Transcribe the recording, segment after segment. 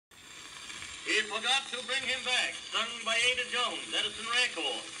forgot to bring him back, sung by Ada Jones, Edison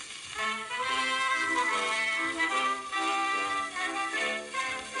Record.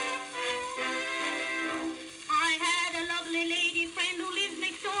 I had a lovely lady friend who lived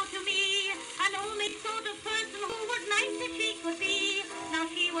next door to me, an only sort of person who was nice as she could be.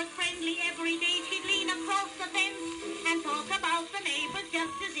 Now she was friendly every day, she'd lean across the fence and talk about the neighbors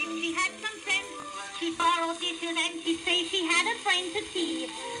just as if she had some sense. She'd borrow dishes and she'd say she had a friend to tea.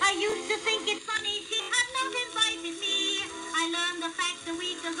 I used to think it funny she had not invited me. I learned the fact a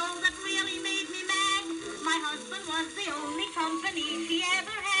week ago that really made me mad. My husband was the only company she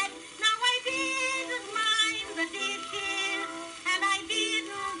ever had. Now I didn't mind the dishes and I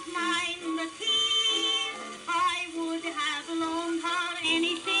didn't mind the tea. I would have loaned her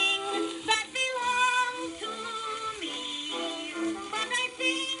anything that belonged to me. But I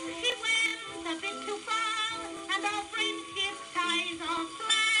think she went a bit too far and our friendship ties are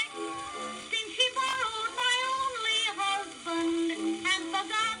slack. Since she borrowed my only husband and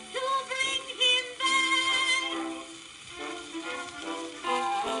forgot to bring him back.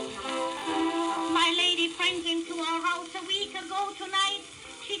 My lady friend came to our house a week ago tonight.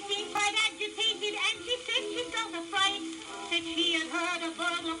 She seemed quite agitated and she said she felt a fright. Said she had heard a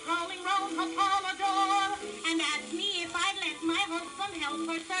burglar crawling round her parlor door and asked me if I'd let my husband help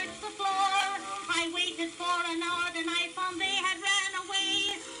her search the floor. I waited for an hour, then I found they had ran away.